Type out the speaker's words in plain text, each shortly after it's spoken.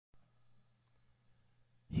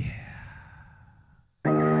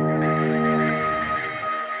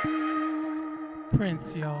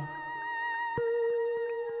Prince, y'all.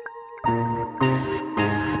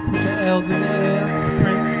 Put your L's in the air for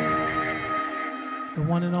Prince, the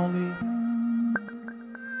one and only.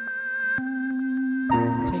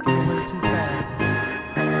 Taking it way too fast.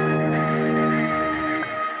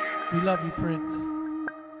 We love you, Prince.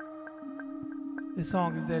 This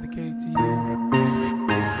song is dedicated to you. I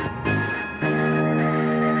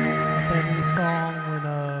thought of this song when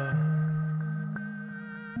I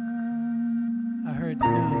heard the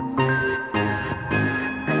news.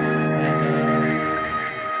 And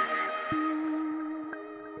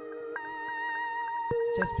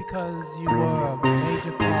just because you were a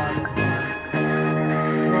major part of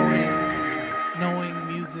growing, knowing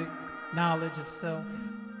music, knowledge of self,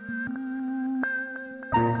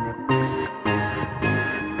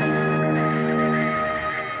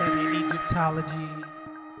 studying Egyptology,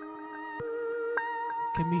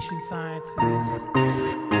 Commission sciences,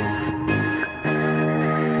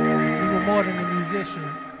 you were more than a musician,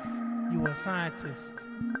 you were a scientist.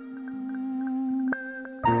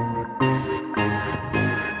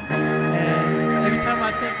 And every time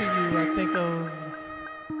I think of you, I think of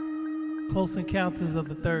Close Encounters of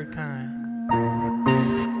the Third Kind.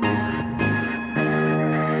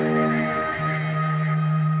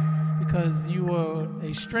 Because you were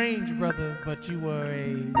a strange brother, but you were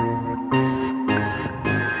a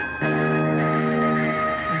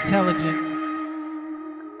intelligent,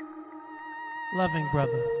 loving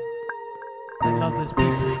brother that loved his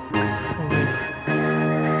people for real.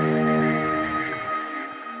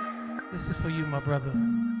 This is for you, my brother,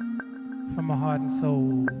 from my heart and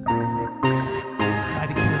soul.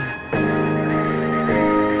 Mighty Quinn.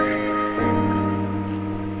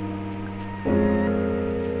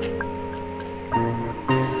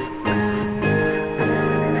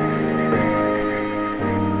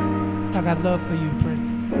 I got love for you, Prince.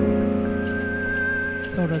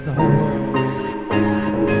 So does the whole world.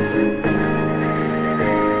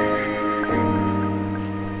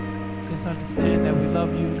 Just understand that we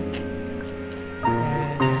love you,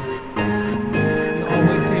 and you're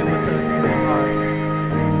always here with us in our hearts.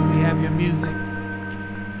 We have your music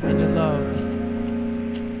and your love.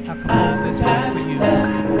 I compose this one for you. I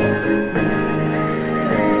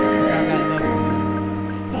got love for you.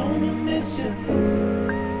 On a mission.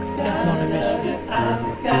 On a mission. I've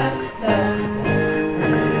got love for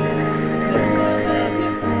friends. Know I love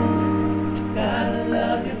you. Gotta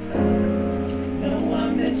love you. Know I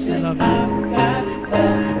miss you. I love you. I've got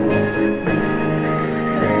love for